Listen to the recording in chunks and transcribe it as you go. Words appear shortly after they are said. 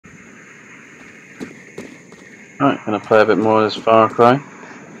Right, gonna play a bit more of this Far Cry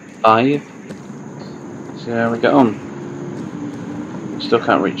 5. See how we get on. Still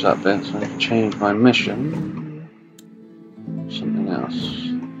can't reach that bit, so I need to change my mission. Something else.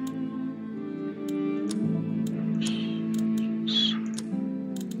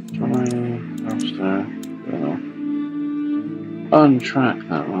 Try after untrack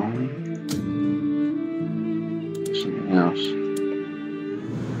that one. Something else.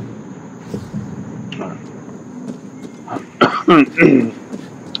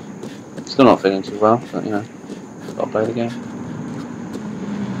 Still not feeling too well, but you know, gotta play the game.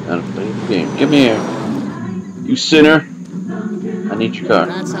 Gotta play the game. Give me here, you sinner! I need your car.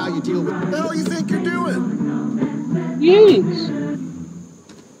 That's how you deal with what the hell you think you're doing? Yes.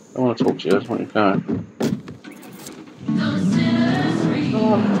 I don't want to talk to you. I just want your car.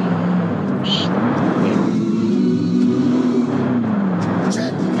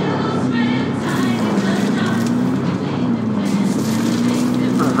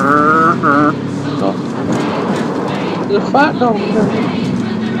 There's a fat dog here.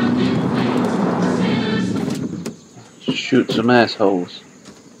 Shoot some assholes.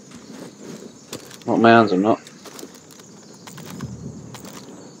 Not mounds, I'm not.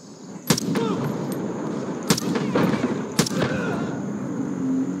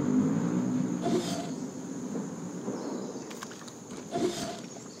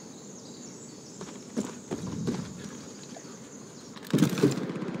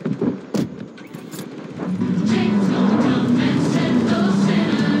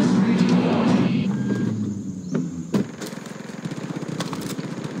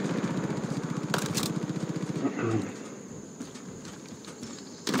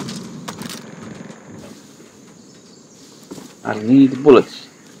 I need bullets.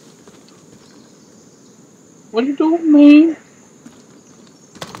 What are you doing, man?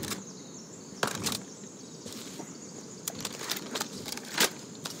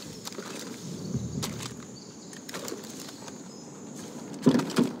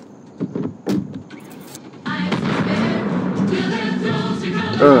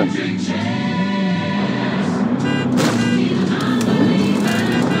 Turn.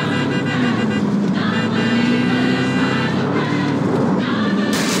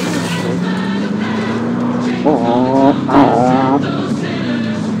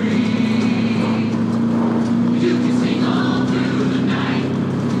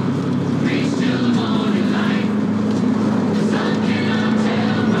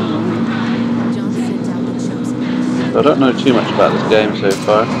 I don't know too much about this game so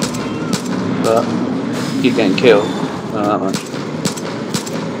far, but I keep getting killed. Not that much.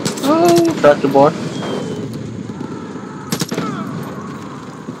 Oh, tractor boy.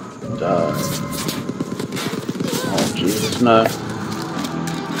 Die. Oh, Jesus, no.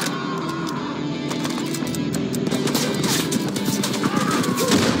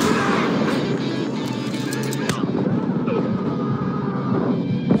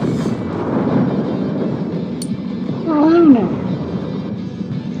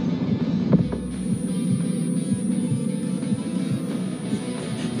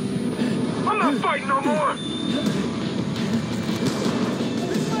 Fight no more!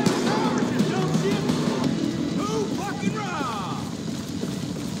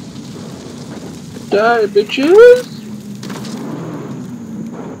 Die, bitches!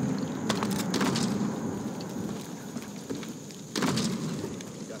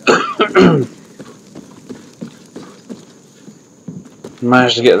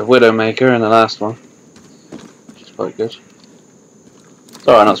 Managed to get the Widowmaker in the last one, which is quite good.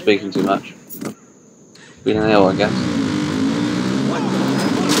 Sorry, I'm not speaking too much. Feeling ill, I guess.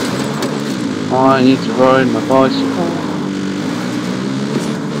 Oh, I need to ride my bicycle.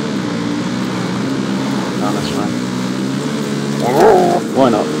 No, that's fine. Why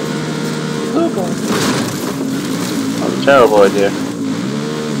not? Oh god. That was a terrible idea.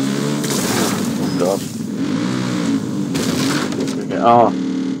 Oh god. Oh.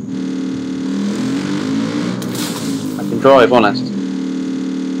 I can drive, honest.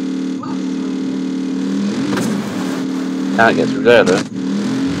 Can't get through there though.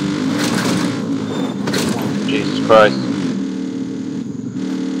 Jesus Christ.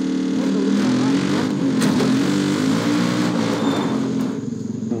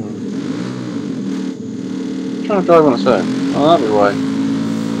 I'm trying to drive on its own. Oh, that'll be why.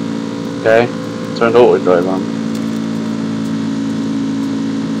 Okay. Turned auto drive on.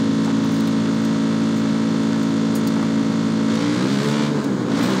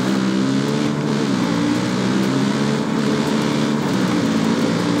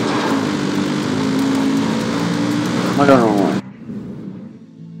 I don't know why.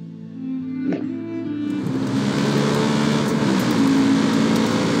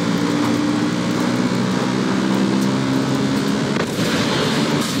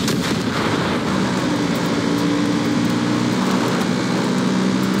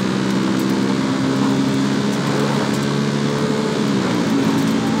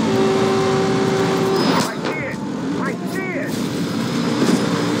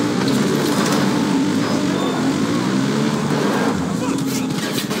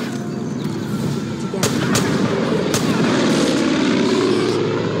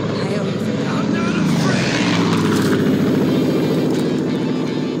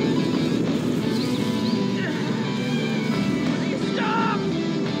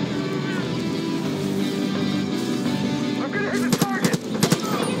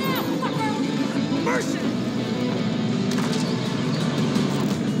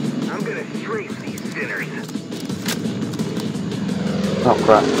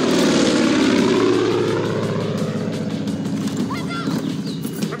 crap.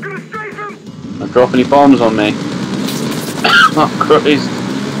 I'm gonna strafe him! Don't drop any bombs on me. Oh Christ.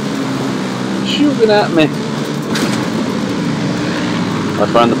 Shooting at me. I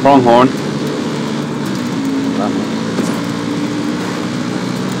found the pronghorn.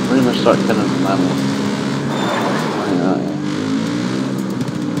 Pretty much start killing some animals.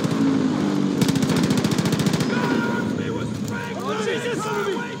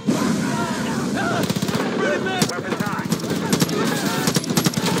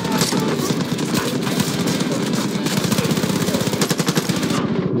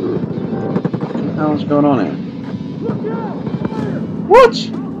 What's going on here? What?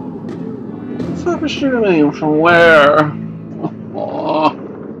 What's that shooting me from where? Oh,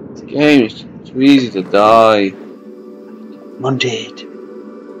 this game is too easy to die. Muddied.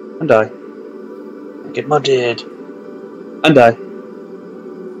 And die. Get muddied. And die.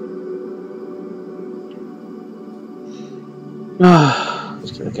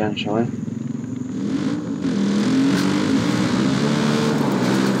 Let's do it again, shall we?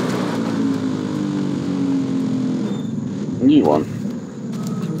 New one.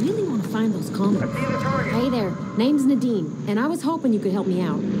 I really want to find those comics. Hey there, name's Nadine, and I was hoping you could help me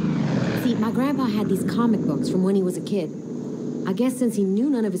out. See, my grandpa had these comic books from when he was a kid. I guess since he knew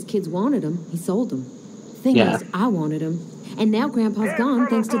none of his kids wanted them, he sold them. Thing is, I wanted them, and now Grandpa's gone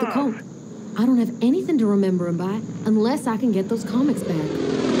thanks to the cult. I don't have anything to remember him by unless I can get those comics back.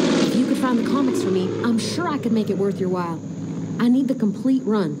 If you could find the comics for me, I'm sure I could make it worth your while. I need the complete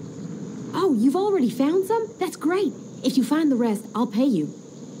run. Oh, you've already found some? That's great. If you find the rest, I'll pay you.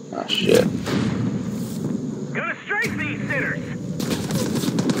 Ah, shit. Gonna strafe these sinners!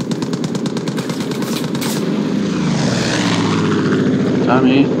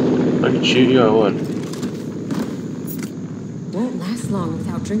 Tommy, if I could shoot you, I would. Won't last long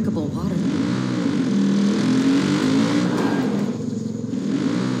without drinkable water.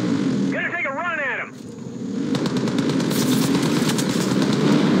 Gonna take a run at him!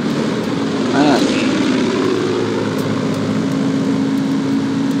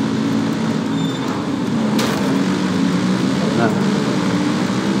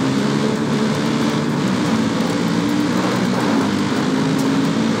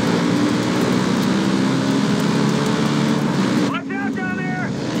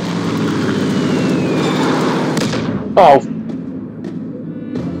 Oh!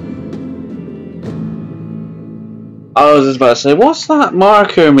 I was just about to say, what's that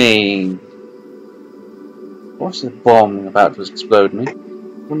marker mean? What's the bomb about to explode me?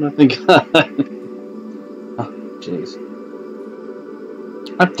 What did I think of that? Oh, jeez.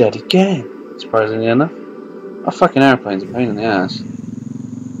 I'm dead again, surprisingly enough. Our fucking airplane's a pain in the ass.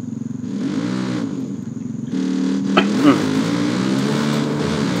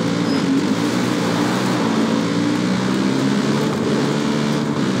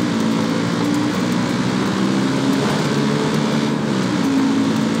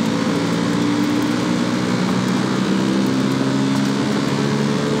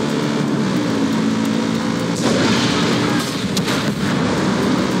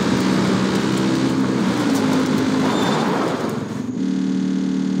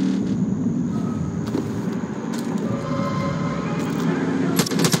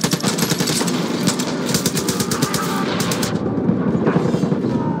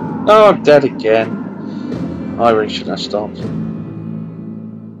 Oh, I'm dead again. I really shouldn't have stopped.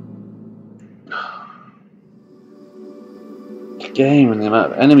 The game and the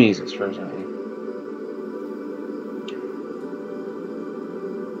amount of enemies it throws at you.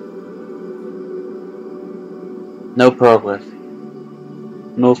 No progress.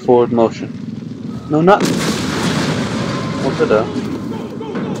 No forward motion. No nothing. What to do?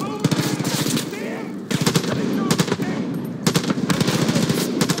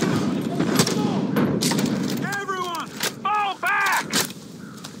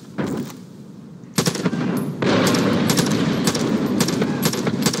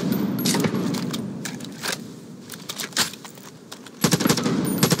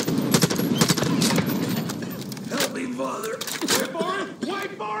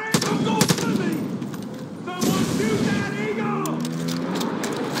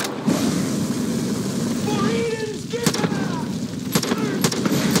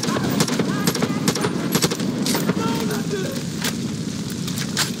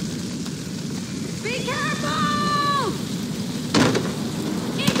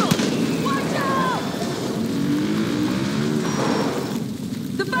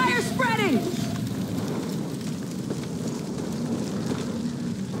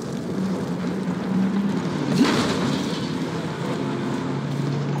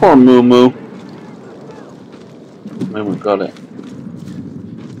 Poor Moo Moo. Moo Moo got it.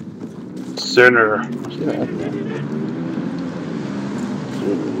 Sinner. See that again.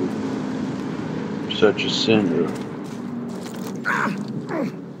 Such a sinner.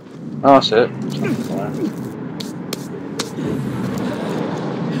 Oh, that's it.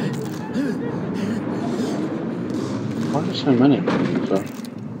 Why are there so many? So,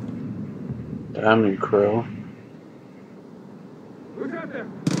 damn you, Krill. Who's out there?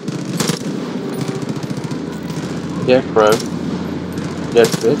 Yeah, Crow. Dead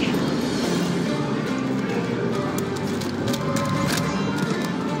bitch.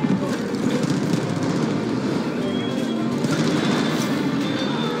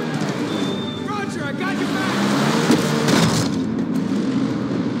 Roger, I got your back.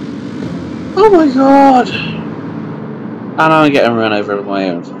 Oh my god! And I'm getting run over by my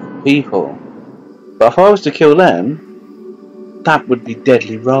own people. But if I was to kill them, that would be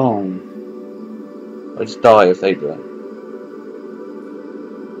deadly wrong. I'd just die if they do it.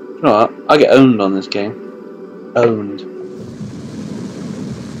 You know what? I get owned on this game. Owned.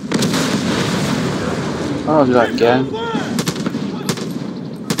 I'll do that again.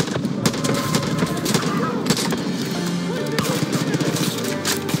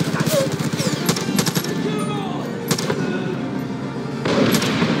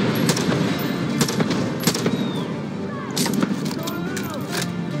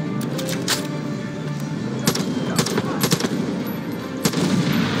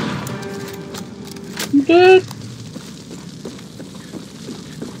 You did?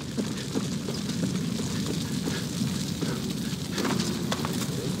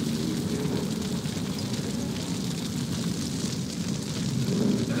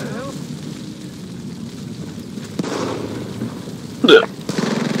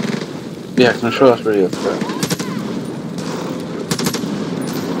 Yeah, I'm sure that's really upset.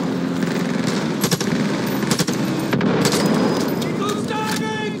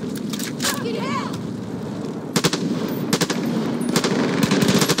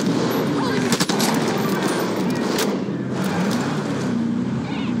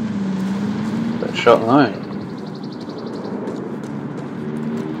 That shot line.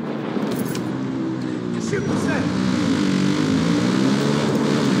 Shoot the set.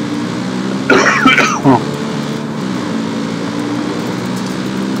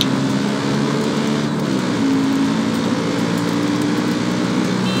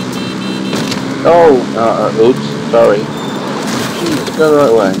 Oh, oops, sorry. Jeez, go the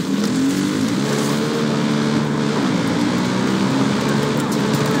right way.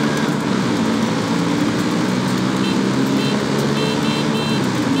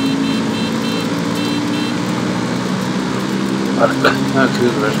 That's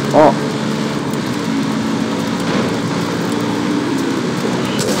good. Oh.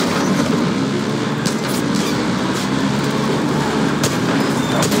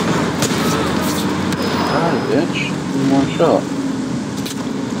 Bitch, in one shot.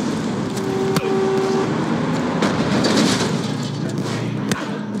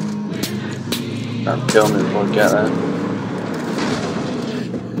 Don't kill me before I get there.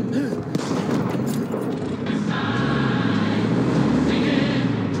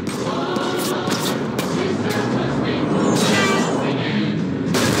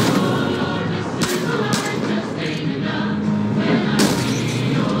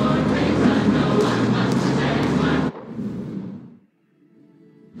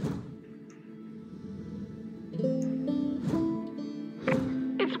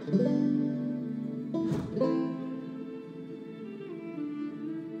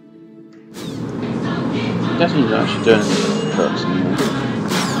 I guess he's actually doing it with trucks anyway.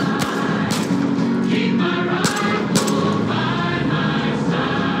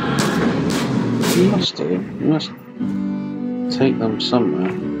 You must do. You must take them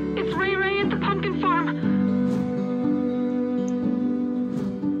somewhere. It's Ray Ray at the pumpkin farm.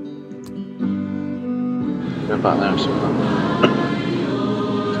 Go back there and see what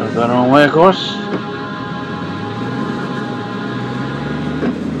I'm going the wrong way, of course.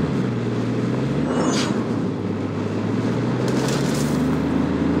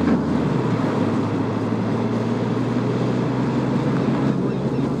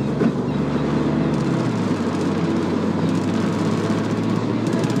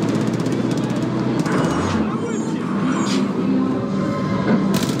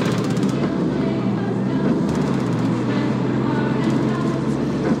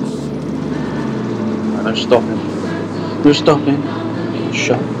 No stopping. No stopping. Get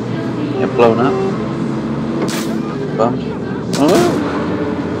shot. Get blown up. Bummed. Oh!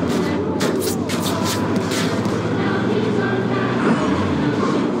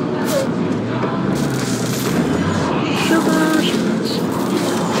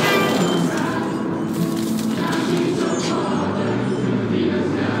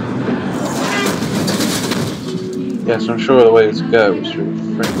 so I'm sure the way to go is through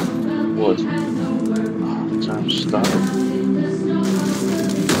freaking wood. Oh, so I'm stuck.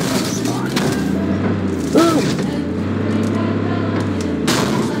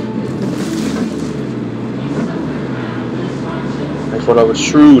 I thought I was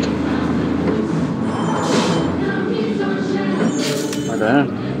shrewd. Right there.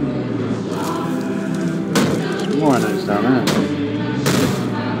 Some more enemies down there.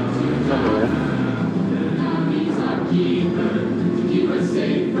 Over there.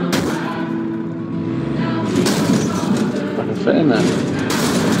 I can fit in there.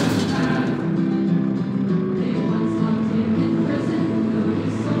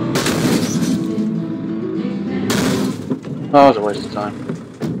 Oh, that was a waste of time.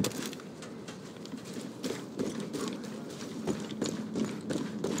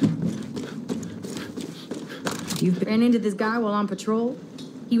 You ran into this guy while on patrol?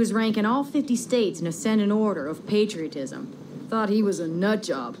 He was ranking all 50 states in ascending order of patriotism. Thought he was a nut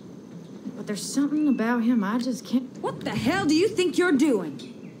job. But there's something about him I just can't... What the hell do you think you're doing?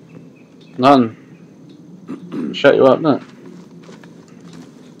 None. Shut you up, no?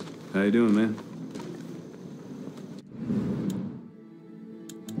 How you doing, man?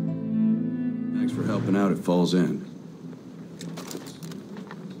 Thanks for helping out at Falls End.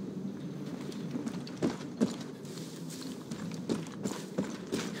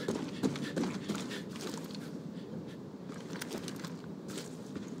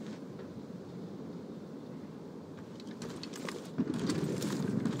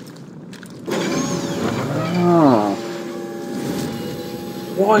 Oh.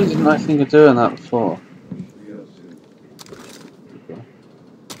 Why didn't I think of doing that before?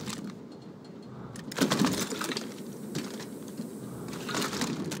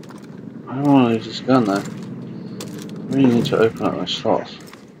 I don't want to use this gun though. I really need to open up my slots.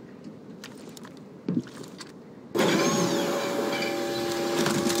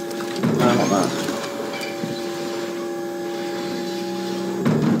 No, not that.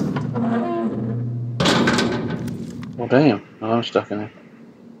 Oh damn, oh, I'm stuck in here.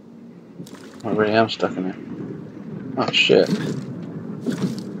 I really am stuck in here. Oh shit.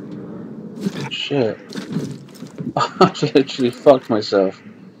 Shit. I literally fucked myself.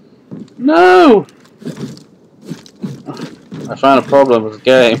 No! I found a problem with the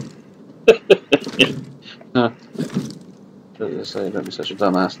game. No. Don't be such a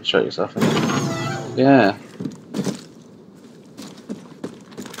dumbass and shoot yourself in. Yeah.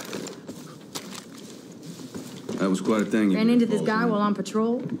 That was quite a thing. Ran into this guy while on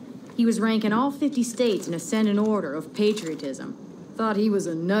patrol? He was ranking all 50 states in ascending order of patriotism. Thought he was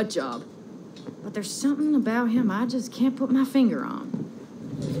a nut job. But there's something about him I just can't put my finger on.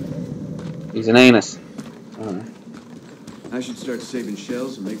 He's an anus. Oh. I should start saving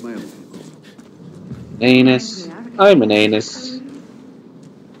shells and make my own. Anus. I'm an anus.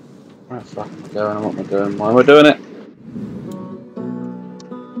 Where the fuck am I going? What am I doing? Why am I doing it?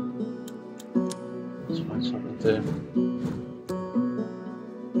 Let's find something to do.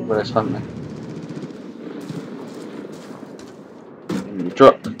 Where's hunt me? In the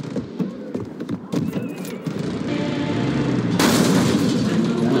truck.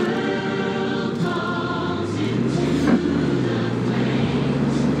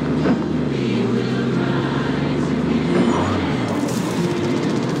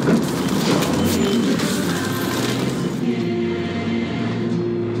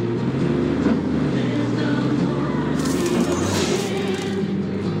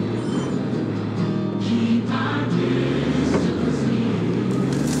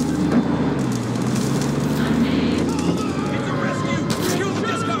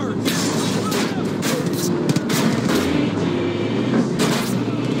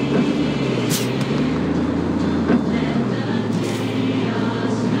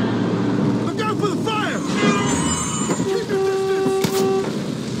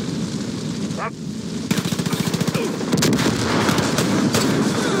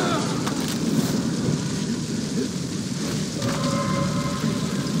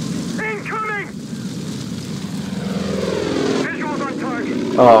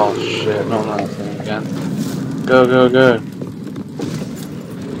 Oh shit, not that thing again. Go, go, go.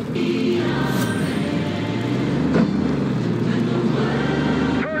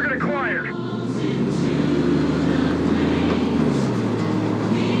 Target acquired.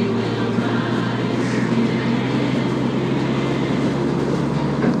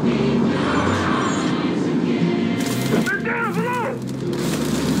 They're down below.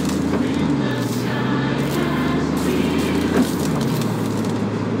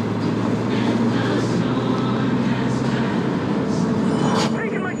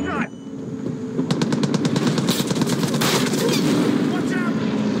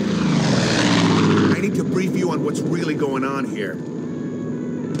 understand what's really going on here.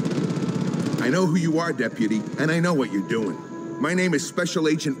 I know who you are, Deputy, and I know what you're doing. My name is Special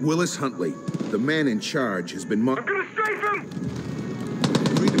Agent Willis Huntley. The man in charge has been I'm gonna strafe him!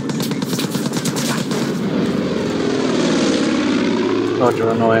 freedom of speech. God,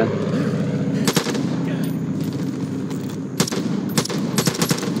 you're annoying.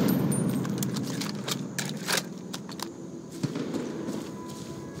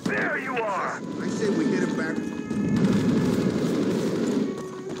 There you are! I say we hit him back.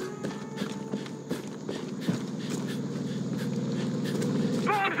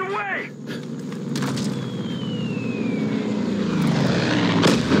 Bombs away!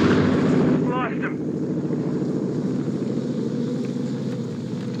 Lost him.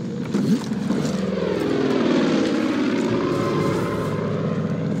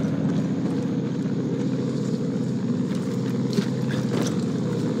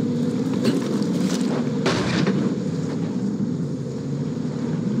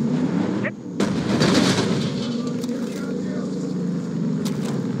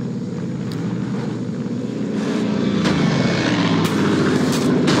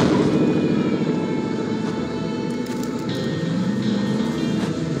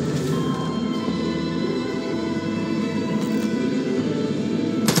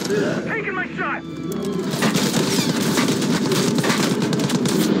 Taking my shot!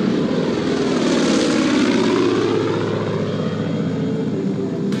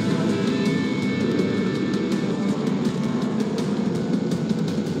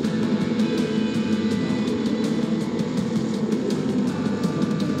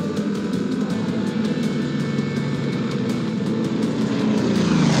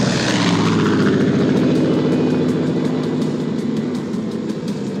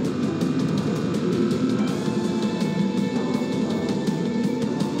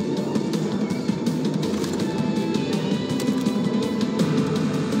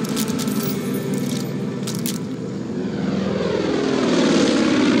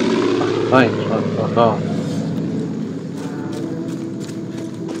 Thanks, fuck off.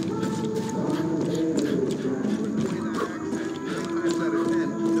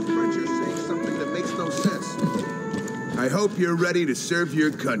 I hope you're ready to serve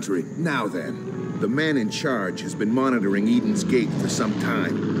your country. Now then, the man in charge has been monitoring Eden's Gate for some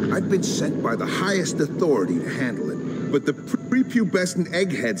time. I've been sent by the highest authority to handle it. But the prepubescent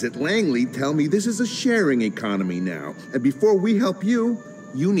eggheads at Langley tell me this is a sharing economy now. And before we help you,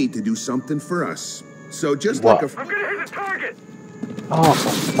 you need to do something for us. So just What? like a... I'm gonna hit the target! Oh, for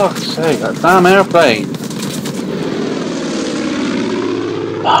fuck's sake, that damn airplane!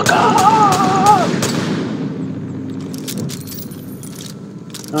 Fuck off!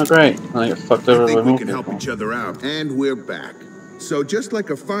 Oh, great. I get fucked over I think with we more can help people. each other out. And we're back. So just like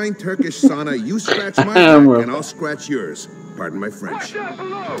a fine Turkish sauna, you scratch my back We're and I'll scratch yours. Pardon my French. Watch out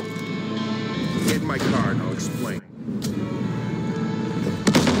below! Get in my car and I'll explain.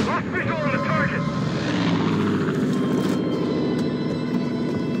 Lost visual on the target!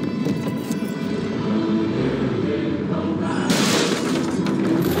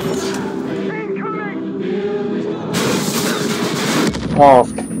 Oh,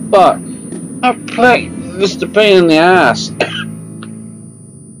 fuck. That plane is the pain in the ass.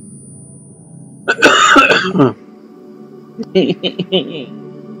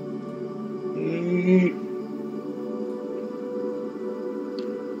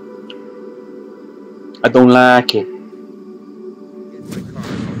 I don't like it. Get in my car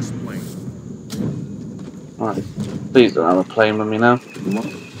and I'll explain. Alright. Please don't have a plane with me now.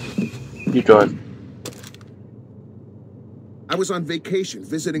 You drive. I was on vacation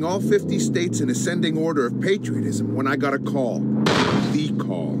visiting all 50 states in ascending order of patriotism when I got a call. The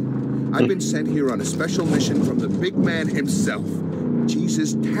call. I've been sent here on a special mission from the big man himself.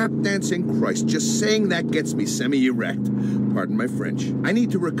 Jesus tap dancing Christ, just saying that gets me semi-erect. Pardon my French. I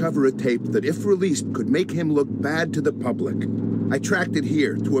need to recover a tape that, if released, could make him look bad to the public. I tracked it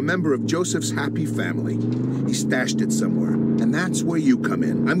here to a member of Joseph's happy family. He stashed it somewhere, and that's where you come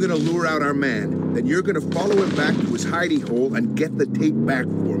in. I'm gonna lure out our man, then you're gonna follow him back to his hidey hole and get the tape back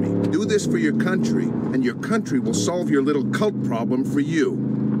for me. Do this for your country, and your country will solve your little cult problem for you.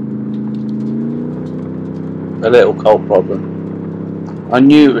 A little cult problem. I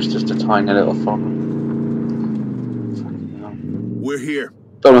knew it was just a tiny little problem. We're here.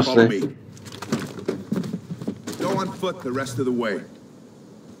 Honestly. Follow me. Go on foot the rest of the way.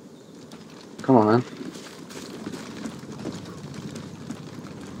 Come on, man.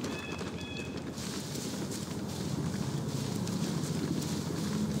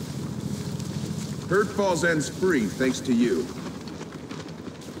 Heard Falls End's free, thanks to you.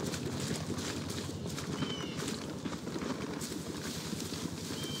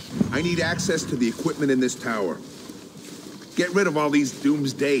 I need access to the equipment in this tower. Get rid of all these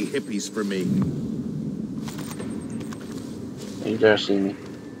doomsday hippies for me. You dare see me.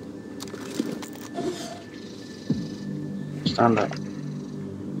 Stand up.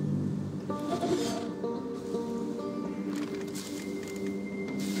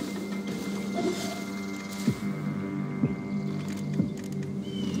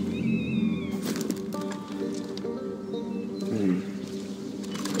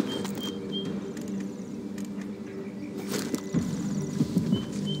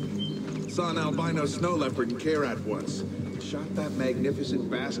 Saw an albino snow leopard in Karat once. Shot that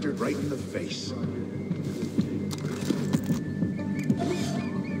magnificent bastard right in the face.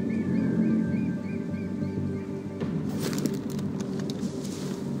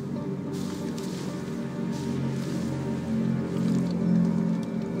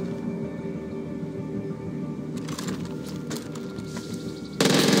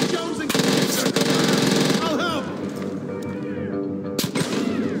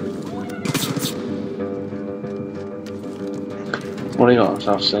 What do you got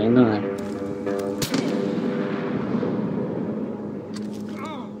yourself seen, doesn't he?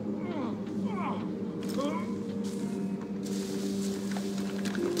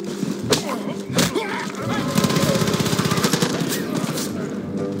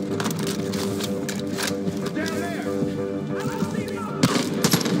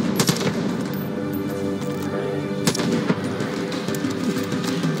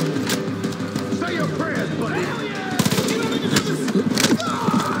 Say your prayers, buddy.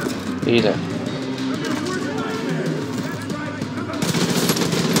 Eat it.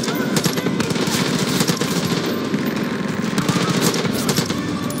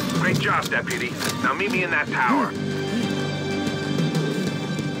 Great job, Deputy. Now meet me in that tower.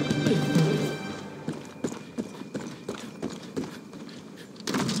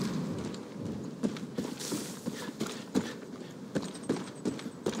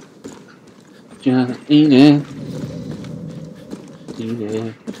 Just eat it. Eat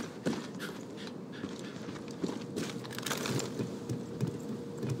it.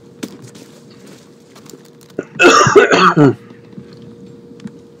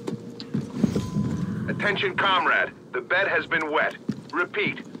 Attention, comrade. The bed has been wet.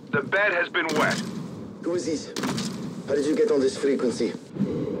 Repeat, the bed has been wet. Who is this? How did you get on this frequency?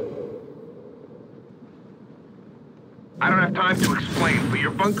 I don't have time to explain, but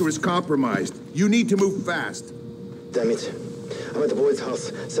your Bunker is compromised. You need to move fast. Damn it. I'm at the boy's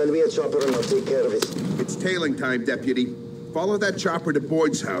house. Send me a chopper and I'll take care of it. It's tailing time, Deputy. Follow that chopper to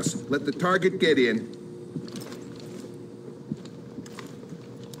Boyd's house. Let the target get in.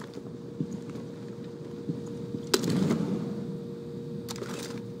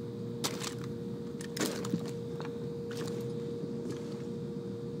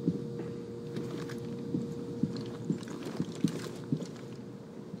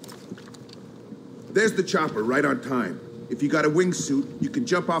 There's the chopper, right on time. If you got a wingsuit, you can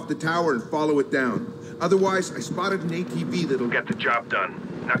jump off the tower and follow it down. Otherwise, I spotted an ATV that'll get the job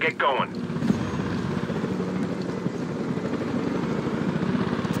done. Now get going.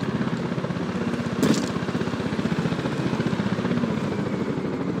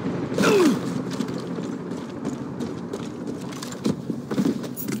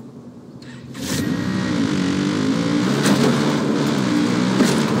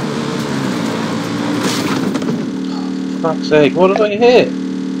 Fuck's sake, what did I hit?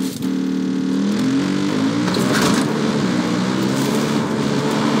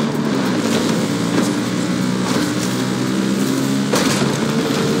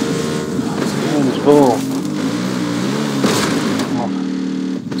 Ball. Oh.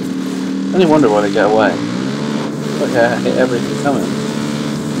 Only wonder why they get away. Look, I hit everything coming.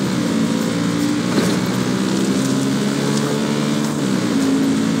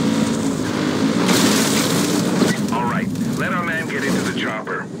 Alright, let our man get into the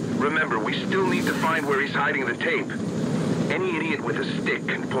chopper. Remember, we still need to find where he's hiding the tape. Any idiot with a stick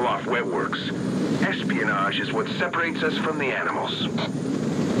can pull off wet works. Espionage is what separates us from the animals.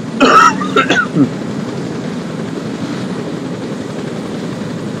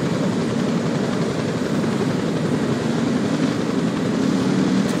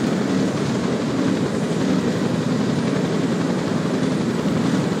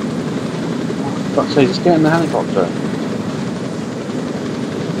 Fuck's sake, just get in the helicopter.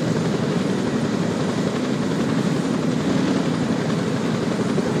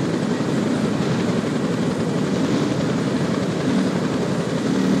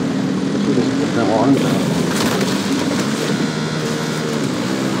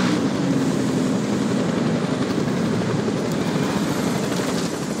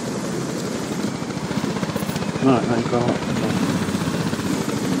 Right, there you go.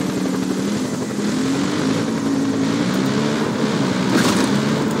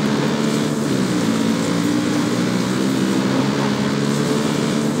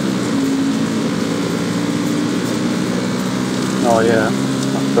 Oh yeah,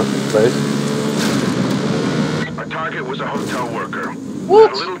 that's perfect place. Our target was a hotel worker.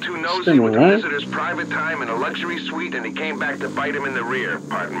 What? Got a little too nosy Spinning with the around. visitor's private time in a luxury suite, and he came back to bite him in the rear,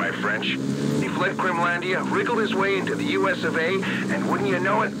 pardon my French. He fled Kremlandia, wriggled his way into the US of A, and wouldn't you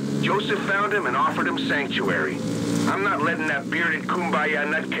know it, Joseph found him and offered him sanctuary. I'm not letting that bearded kumbaya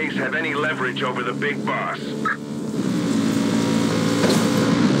nutcase have any leverage over the big boss.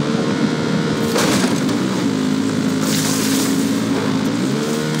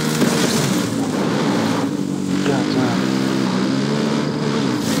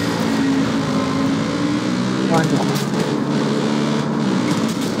 Why not?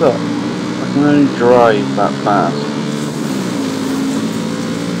 Look, I can only drive that fast.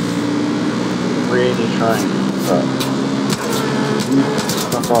 Really trying, but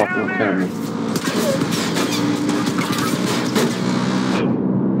fuck off, you're killing me.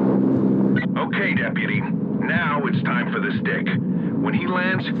 Okay, Deputy. Now it's time for the stick. When he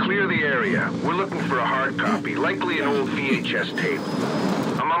lands, clear the area. We're looking for a hard copy, likely an old VHS tape.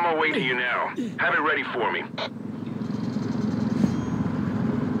 I'm on my way to you now. Have it ready for me.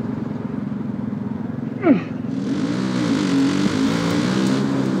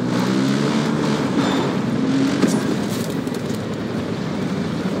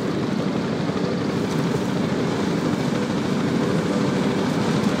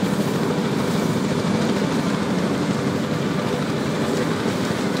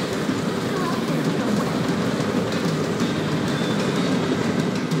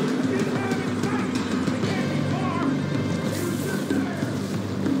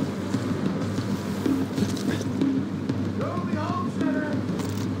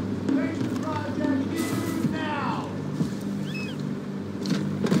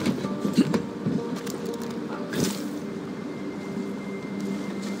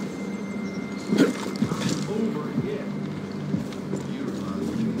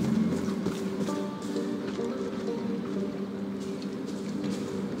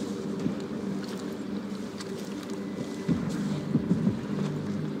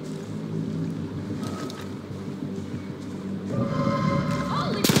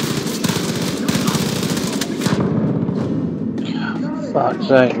 Fuck's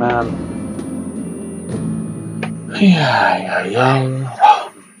sake, man. Yeah.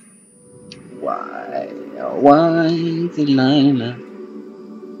 Why the liner?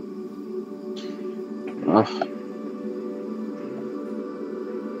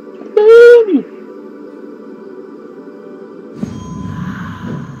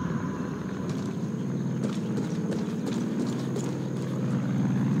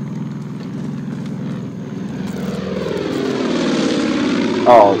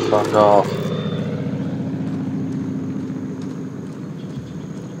 Oh, fuck off.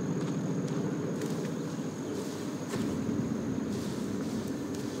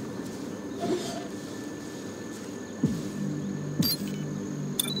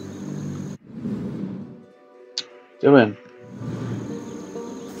 Doing.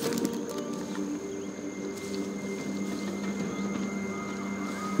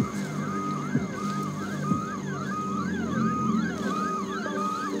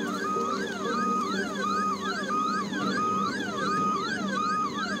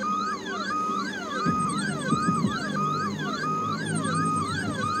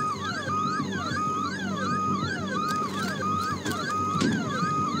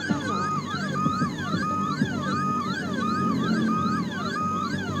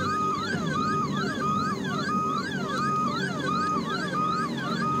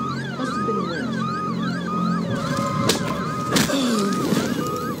 Must have been the wind.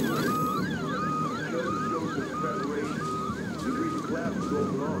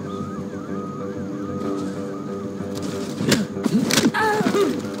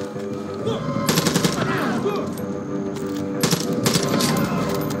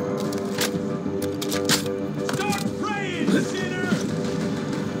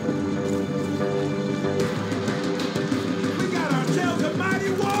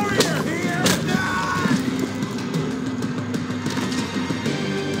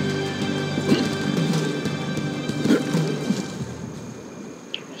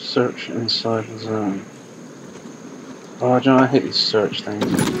 Search inside the zone. Oh, do you know, I hate these search things.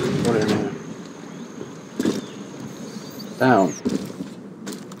 What do you mean? Down.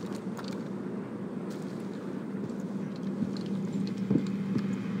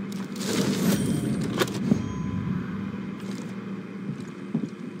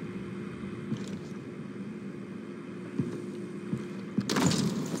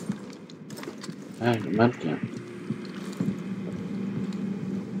 Hey, the medkit.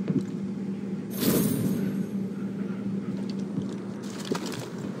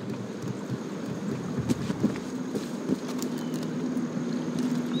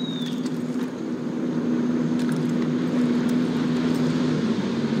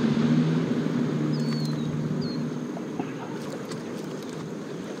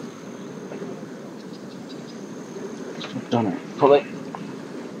 Done it. Pull it.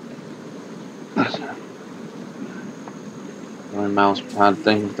 That's it. My mouse pad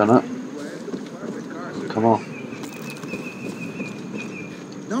thing's done it. Come on.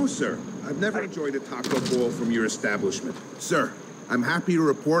 No, sir. I've never enjoyed a taco bowl from your establishment. Sir, I'm happy to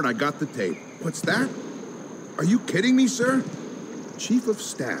report I got the tape. What's that? Are you kidding me, sir? Chief of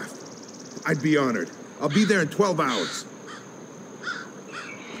Staff. I'd be honored. I'll be there in 12 hours.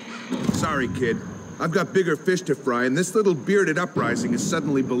 Sorry, kid. I've got bigger fish to fry, and this little bearded uprising is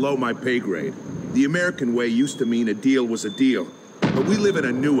suddenly below my pay grade. The American way used to mean a deal was a deal, but we live in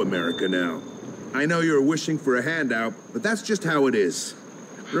a new America now. I know you're wishing for a handout, but that's just how it is.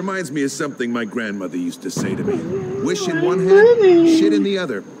 Reminds me of something my grandmother used to say to me. Wish in one hand, shit in the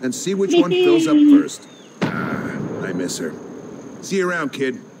other, and see which one fills up first. Ah, I miss her. See you around,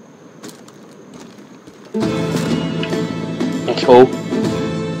 kid. That's all.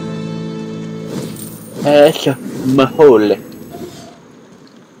 Ecco, mahole.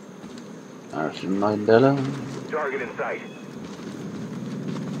 Nelson Mandela. Target in sight.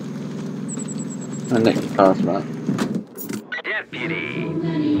 And Nick car for that. Deputy,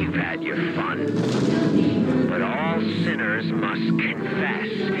 you've had your fun. But all sinners must confess.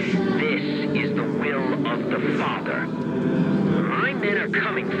 This is the will of the Father. My men are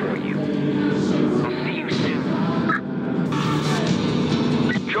coming for you. I'll see you soon.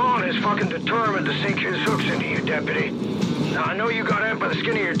 John is fucking determined to sink his hooks into you, Deputy. Now, I know you got out by the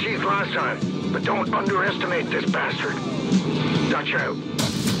skin of your teeth last time, but don't underestimate this bastard. Dutch out.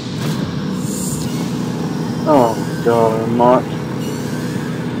 Oh God, Mark.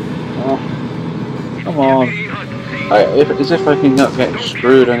 Oh, come on. As if I can not get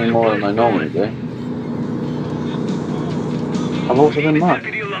screwed any more than I normally do. I've also been marked.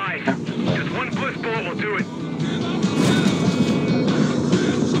 Just one push ball will do it.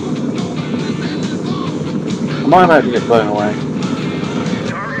 I might about to get blown away.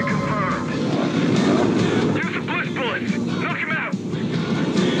 Target confirmed. Use the push bullets. Knock him out.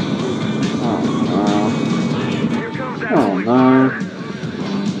 Oh no. Here comes that Oh point. no.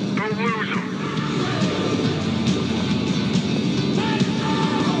 Don't lose him.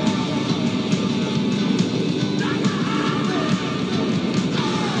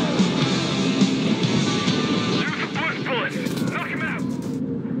 Use the push bullets. Knock him out.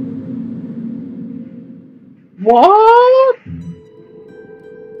 What?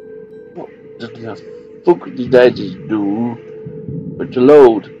 What the fuck did I just do? But to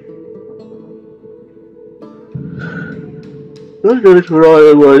load. I'm gonna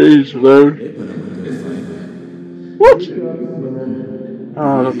try my ease load. What?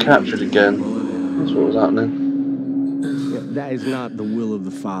 Oh, I got captured again. That's what was happening. That is not the will of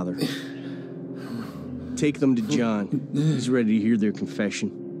the Father. Take them to John. He's ready to hear their confession.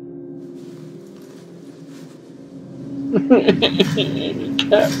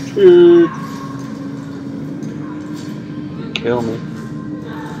 Captured. Kill me.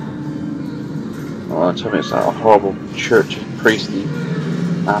 Oh, tell me it's not a horrible church priesty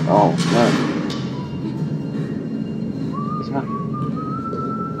at all. No. What's that?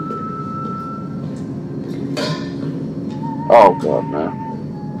 Oh God, no.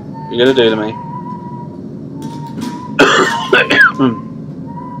 What are you gonna do to me?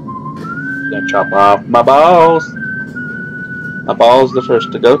 Gonna chop off my balls. My balls the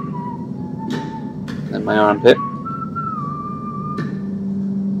first to go. Then my armpit.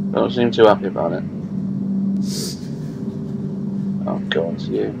 Don't seem too happy about it. Oh God, it's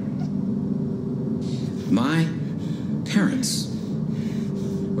you. My parents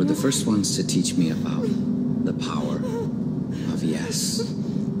were the first ones to teach me about the power of yes.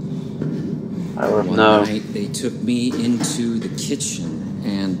 Power of One no. night they took me into the kitchen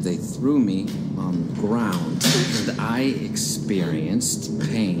and they threw me on the ground and I experienced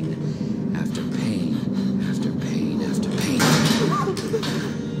pain after pain after pain after pain.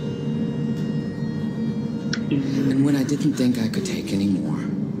 And when I didn't think I could take any more,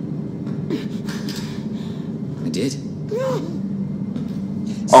 I did.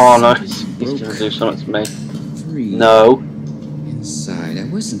 Oh no, he's gonna do something to me. Free. No. Inside, I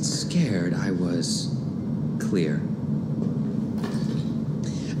wasn't scared, I was clear.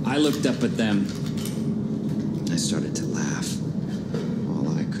 I looked up at them. I started to laugh. All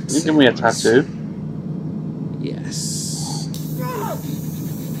I could You say give me a was, tattoo.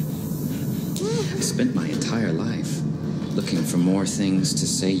 spent my entire life looking for more things to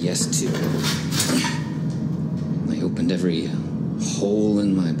say yes to. I opened every hole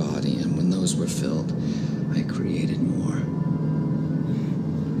in my body, and when those were filled, I created more.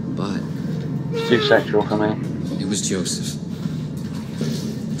 But It's too sexual for me. it was Joseph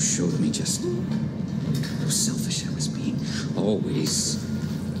who showed me just how selfish I was being. Always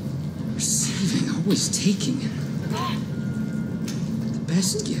receiving, always taking. The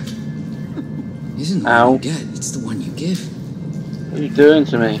best gift isn't the one you get, it's the one you give. What are you doing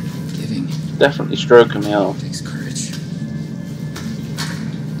to me? Giving Definitely stroking me off. takes courage.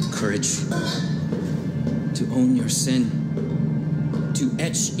 Courage to own your sin, to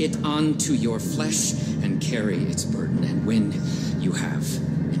etch it onto your flesh and carry its burden. And when you have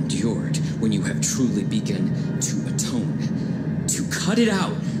endured, when you have truly begun to atone, to cut it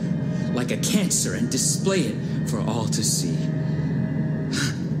out like a cancer and display it for all to see.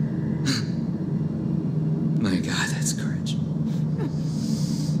 My God, that's courage.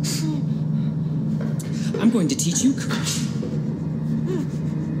 I'm going to teach you courage.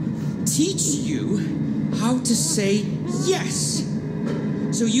 Teach you how to say yes,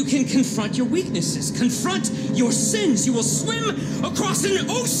 so you can confront your weaknesses, confront your sins. You will swim across an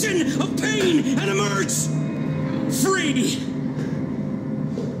ocean of pain and emerge free.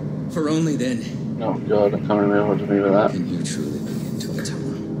 For only then Oh God, I can't remember what to do with that. can you truly begin to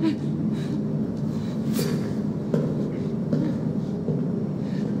atone.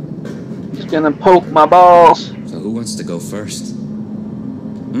 He's gonna poke my balls. So who wants to go first?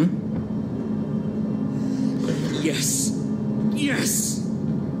 Yes. Yes.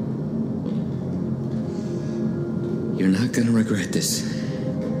 You're not gonna regret this.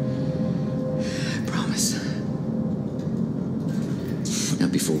 I promise. Now,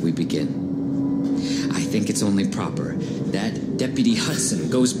 before we begin, I think it's only proper that Deputy Hudson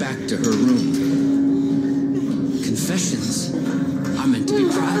goes back to her room. Confessions are meant to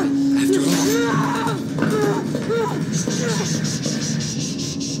be private, after all.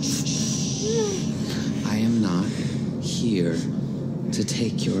 I am not here to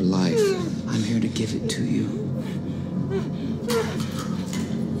take your life. I'm here to give it to you.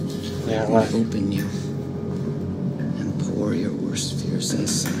 Yeah, I right. open you and pour your worst fears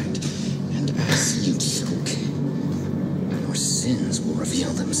inside. And as you choke, your sins will reveal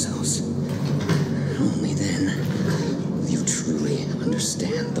themselves. Only then will you truly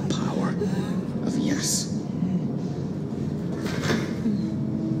understand the power of yes.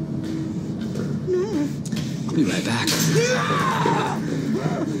 I'll be right back.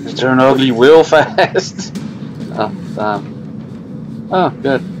 You turn ugly real fast. Oh, damn. Oh,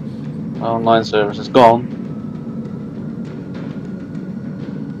 good. My online service is gone.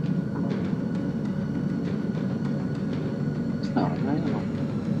 It's not available.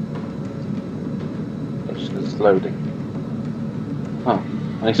 It's loading. Oh,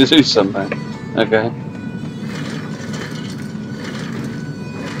 I need to do something. Okay.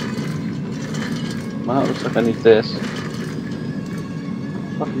 Well, it looks like I need this.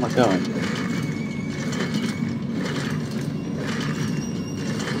 Where am I going?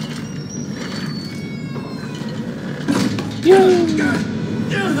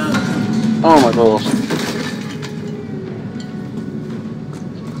 Oh my balls.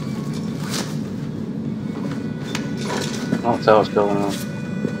 I can't tell what's going on.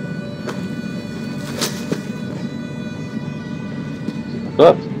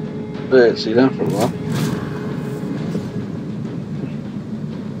 Up. But see them for a while.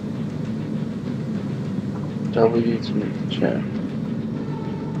 W to make the chair.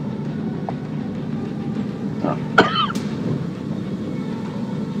 Oh.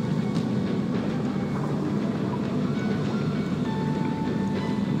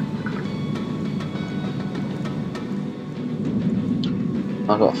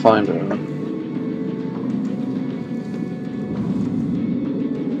 I've got to find her.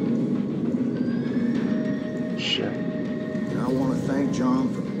 Shit. And I want to thank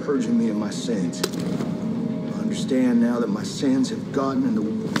John for purging me of my sins. I understand now that my sins have gotten in the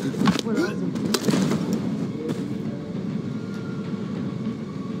way.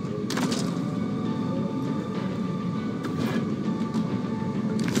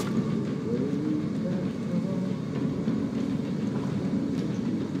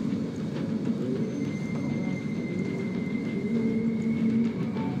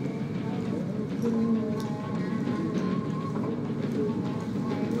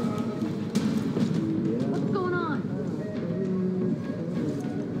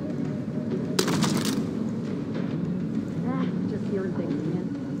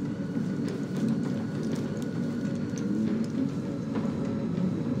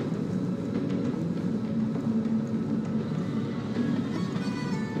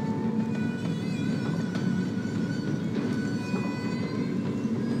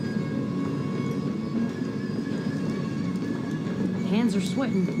 hands are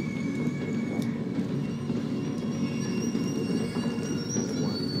sweating.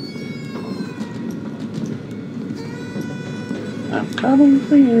 I'm coming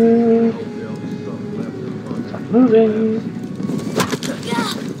for you. Stop moving.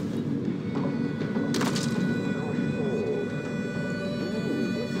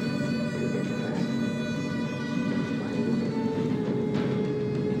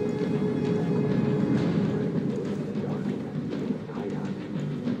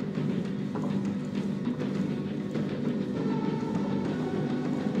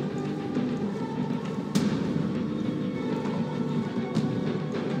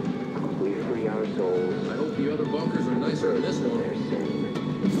 I hope the other bunkers are nicer than this one.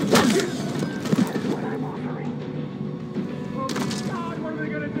 Oh God, what are they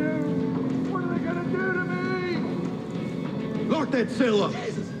gonna do? What are they gonna do to me? Lock that cell up!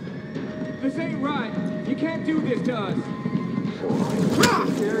 This ain't right. You can't do this to us.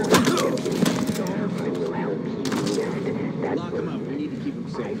 Lock him up. We need to keep him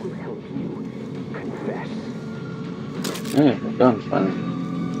safe. Yeah, the gun's funny.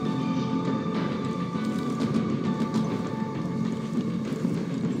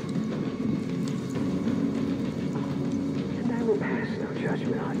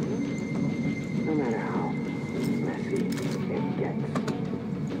 Judgment on you, no matter how messy it gets.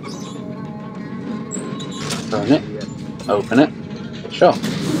 Turn it. Open it. Sure.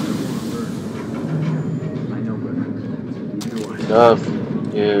 Love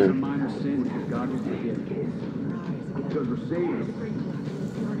you. Minor sin that God will forgive. Because we're saved.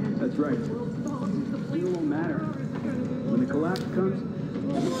 That's right. It won't matter. When the collapse comes,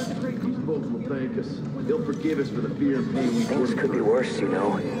 these folks will thank us. They'll forgive us for the fear and pain we Things could be worse, you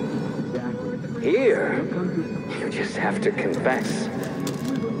know. Exactly. Here, you just have to confess.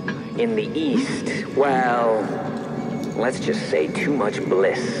 In the East, well, let's just say too much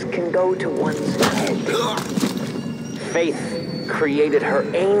bliss can go to one's head. Faith created her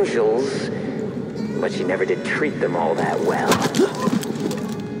angels, but she never did treat them all that well.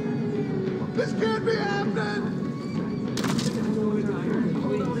 This can't be happening!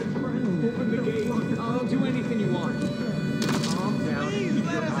 Open the gate. I'll do anything you want. Calm down. Please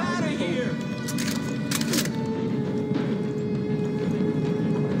let us out of here.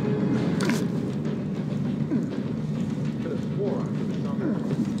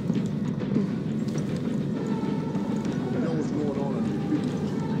 I know what's going on under your feet.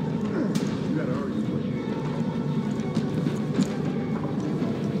 You gotta hurry.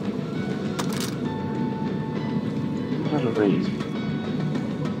 That'll read.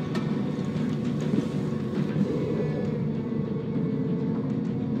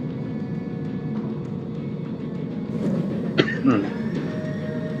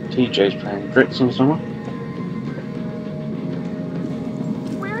 TJ's playing Brits on someone.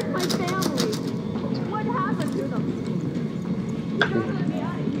 Where's my family? What happened to them? You gotta let me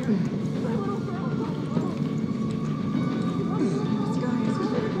out of here. My little girl's all alone. The sky is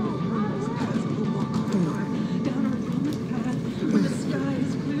clear. As we walk down our promised path, when the sky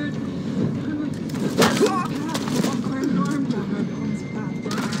is cleared, walk our arm down our promised path.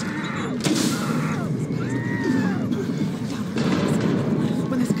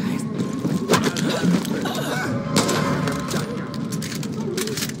 When the sky is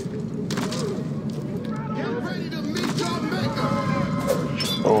Get ready to meet your maker!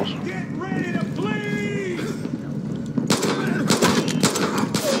 Awesome. Get ready to bleed!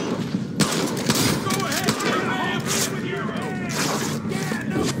 Go ahead, get off with your hands! Yeah,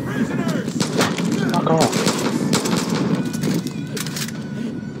 no prisoners! Fuck off.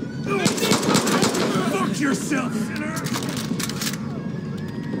 Fuck yourself, sinner!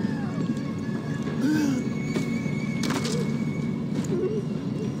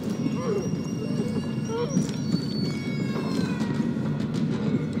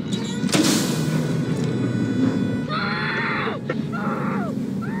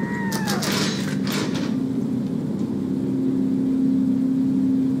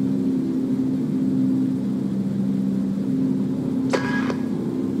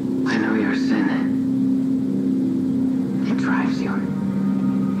 I know your sin. It drives you.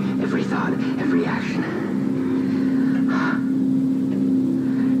 Every thought, every action.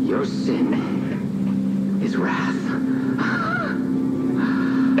 Your sin is wrath.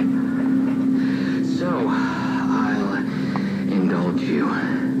 So, I'll indulge you.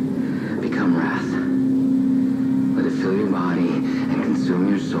 Become wrath. Let it fill your body and consume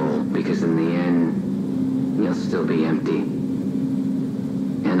your soul, because in the end, you'll still be empty.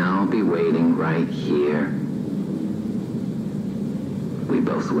 And I'll be waiting right here. We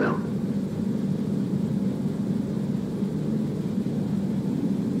both will.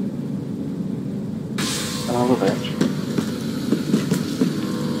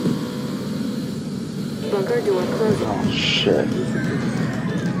 Shit.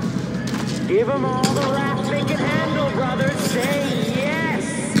 Give them all the wrath they can handle, brothers. Say yes.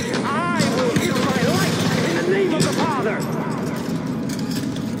 I will give my life in the name of the Father.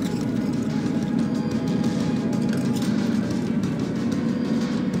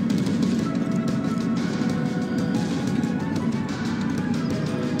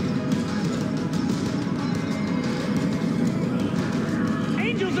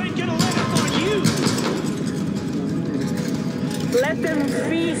 Angels ain't gonna let up on you! Let them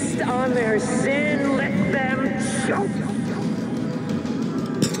feast on their sin. Let them choke.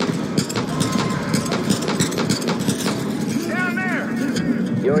 Down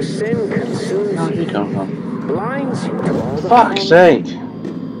there! Your sin consumes Where'd you you, come from? blinds you to all the Fuck's harm. sake!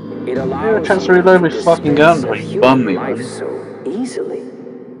 It You have a allows chance to you reload my to fucking gun dispense before of you human bum me, life man. so easily.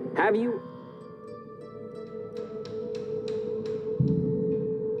 Have you?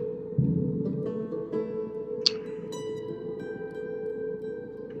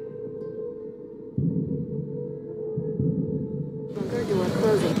 Bunker door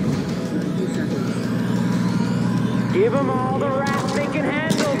closing. Give them all the wrath they can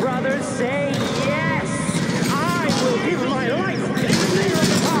handle, brothers. Say yes. I will give my life in the name of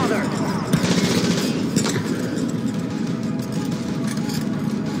the Father.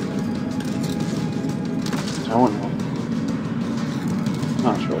 I wouldn't.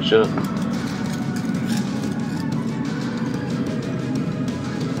 Not sure I should have.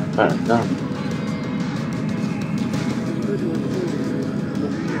 Better done.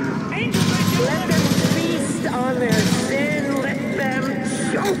 Let them feast on their sin. Let them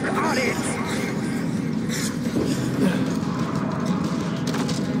choke on it.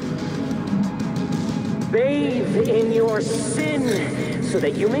 Bathe in your sin so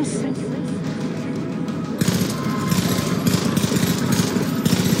that you may sin.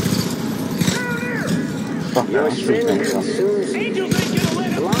 Your sin consumes you,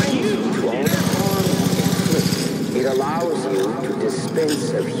 blinds you to all the harm it inflicts. It allows you to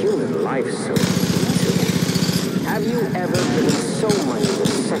dispense of human life so easily. Have you ever given so much of a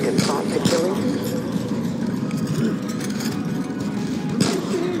second thought to killing?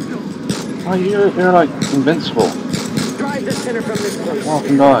 Oh, you're like invincible. Drive the sinner from this place. Walk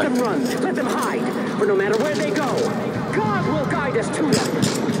and Let die. them run. Let them hide. For no matter where they go, God will guide us to them.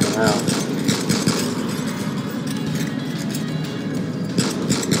 Wow.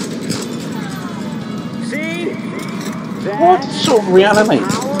 See? What sort of reanimate?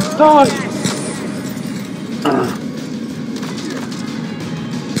 Die!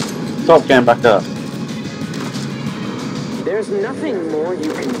 Stop getting back up. There's nothing more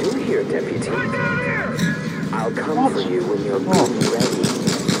you can do here, Deputy. I'll come for you when you're good and ready.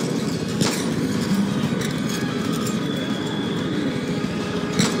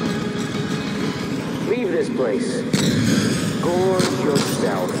 Leave this place. Gorge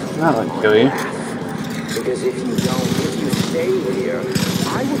yourself. That'll kill you. Because if you don't, if you stay here,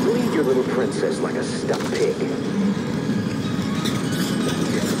 I will bleed your little princess like a stuffed pig.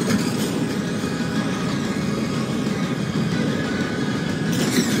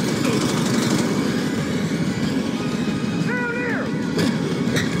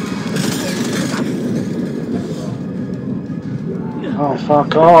 Oh,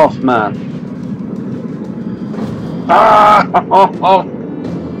 fuck off, man. Ah! Oh, oh.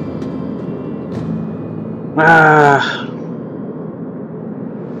 Ah!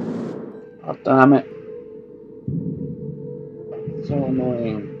 God damn it. So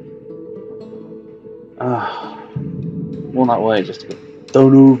annoying. Ah. All that way just to get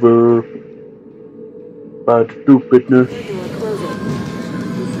done over. Bad stupidness.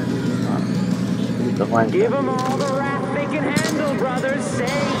 Give them all the wrath they can handle, brothers. Say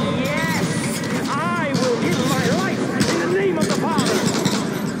yes. I will give my life in the name of the Father.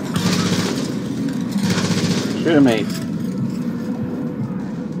 Shoot me.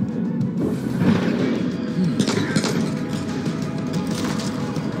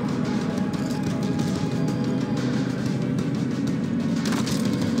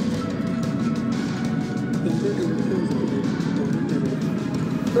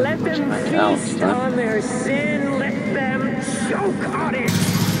 Let them feast on their sin. Let them choke on it.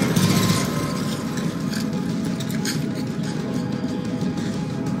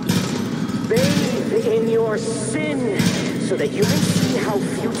 Bathe in your sin so that you may see how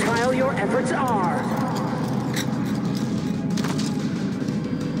futile your efforts are.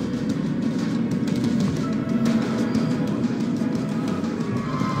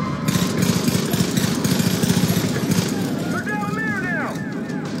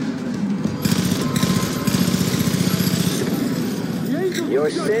 Your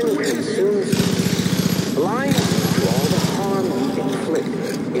sin consumes you, blinds you to all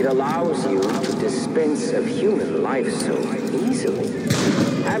It allows you to dispense of human life so easily.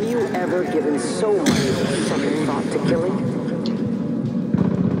 Have you ever given so much of a second thought to killing?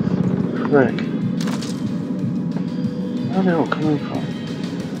 Frick. Where are they all coming from?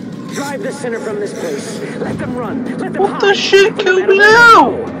 Drive the sinner from this place. Let them run. Let them hide. What the shit? For Kill no me matter now!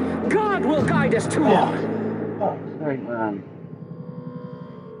 where they go, God will guide us to them. Oh, great man.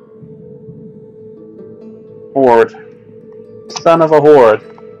 Horde. Son of a horde.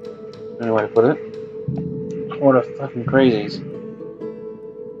 Anyway, put it. Horde of fucking crazies.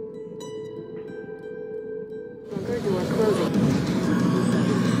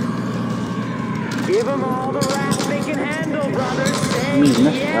 Give them all the wrath they can handle, brothers. Say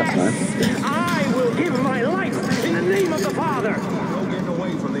yes. I will give my life in the name of the Father. No getting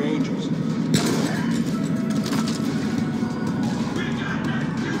away from the angels.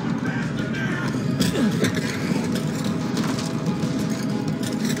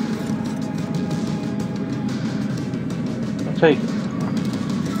 I'll take.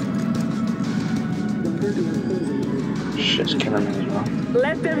 Shit's killing me as well.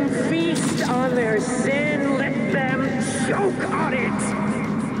 Let them feast on their sin. Let them choke on it.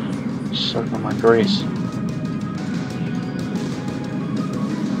 Suck on my grace.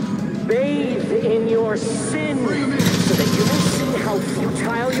 Bathe in your sin so that you will see how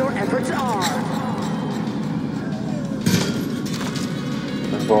futile your efforts are.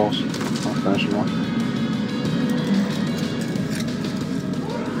 My balls. I'll finish them off.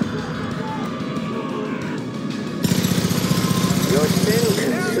 Your sin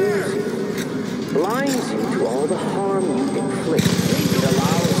consumes you, blinds you to all the harm you inflict. It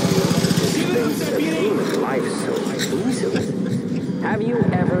allows you to dispense of human life so easily. Have you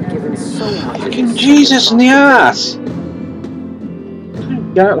ever given so much? Fucking Jesus in the ass!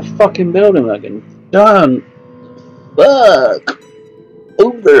 Get out of the fucking building, Megan. Done. Fuck.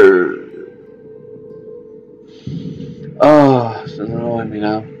 Over. Oh, it's annoying me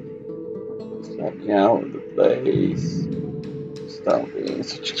now. Stop me out of the place. Stop being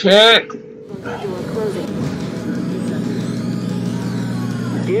such a chick.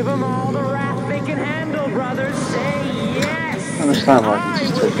 Give them all the wrath they can handle, brothers. Say yes. I understand why I can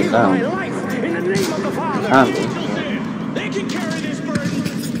just take it down. In the name of the Father. Handle. They can carry this burden.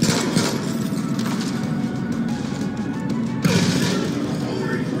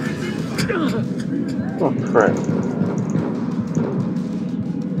 Oh, crap.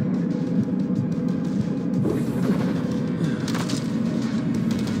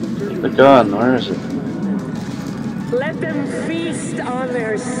 The gun, where is it? Let them feast on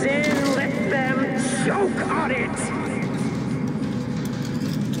their sin. Let them choke on it.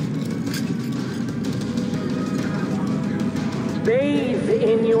 Bathe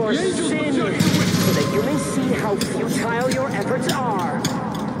in your sin so that you may see how futile your efforts are.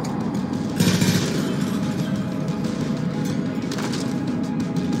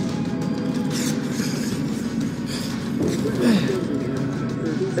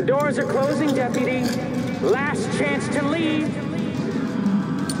 The doors are closing, Deputy. Last chance to leave.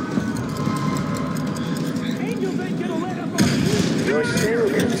 Your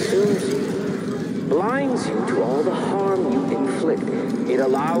sin consumes you, blinds you to all the harm you inflict. It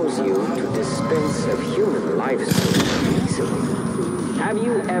allows you to dispense of human life so easily. Have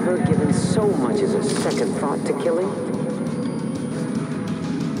you ever given so much as a second thought to killing?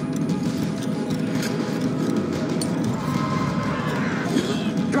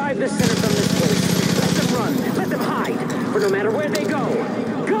 Drive the sinner from this place. Let them run. Let them hide. For no matter where they go,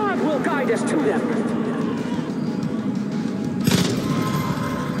 God will guide us to them.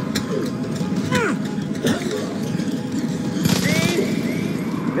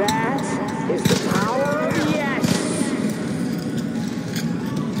 That is the power of yes.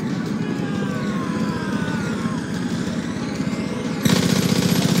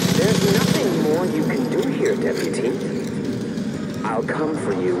 There's nothing more you can do here, Deputy. I'll come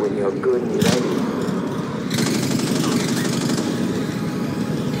for you when you're good and ready.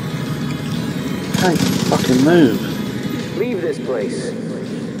 Can't fucking move. Leave this place.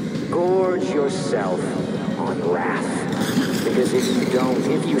 Gorge yourself on wrath. Because if you don't,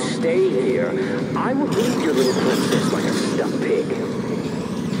 if you stay here, I will bleed your little princess like a stuck pig.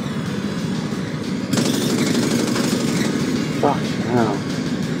 Fucking hell.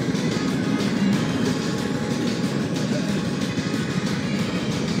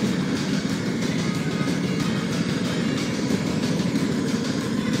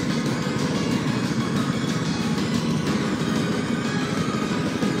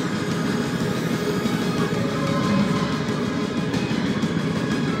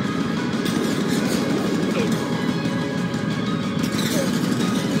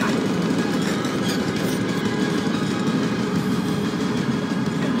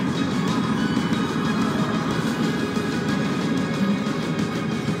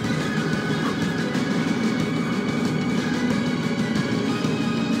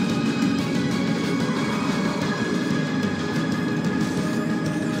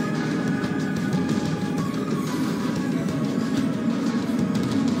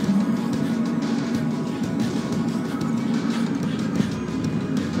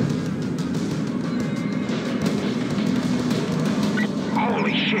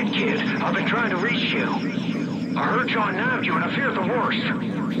 kid. I've been trying to reach you. I heard John nabbed you and I feared the worst.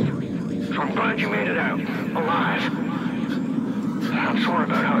 So I'm glad you made it out, alive. I'm sorry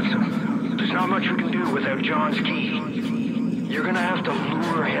about Hudson. There's not much we can do without John's key. You're gonna have to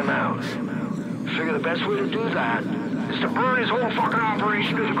lure him out. Figure the best way to do that is to burn his whole fucking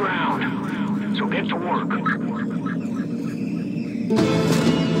operation to the ground. So get to work.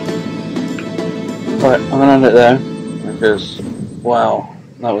 Right, I'm gonna end it there because, wow,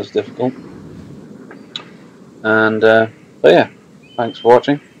 that was difficult. And, but yeah, thanks for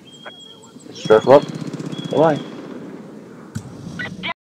watching. It's Stroke Oluck. Bye bye.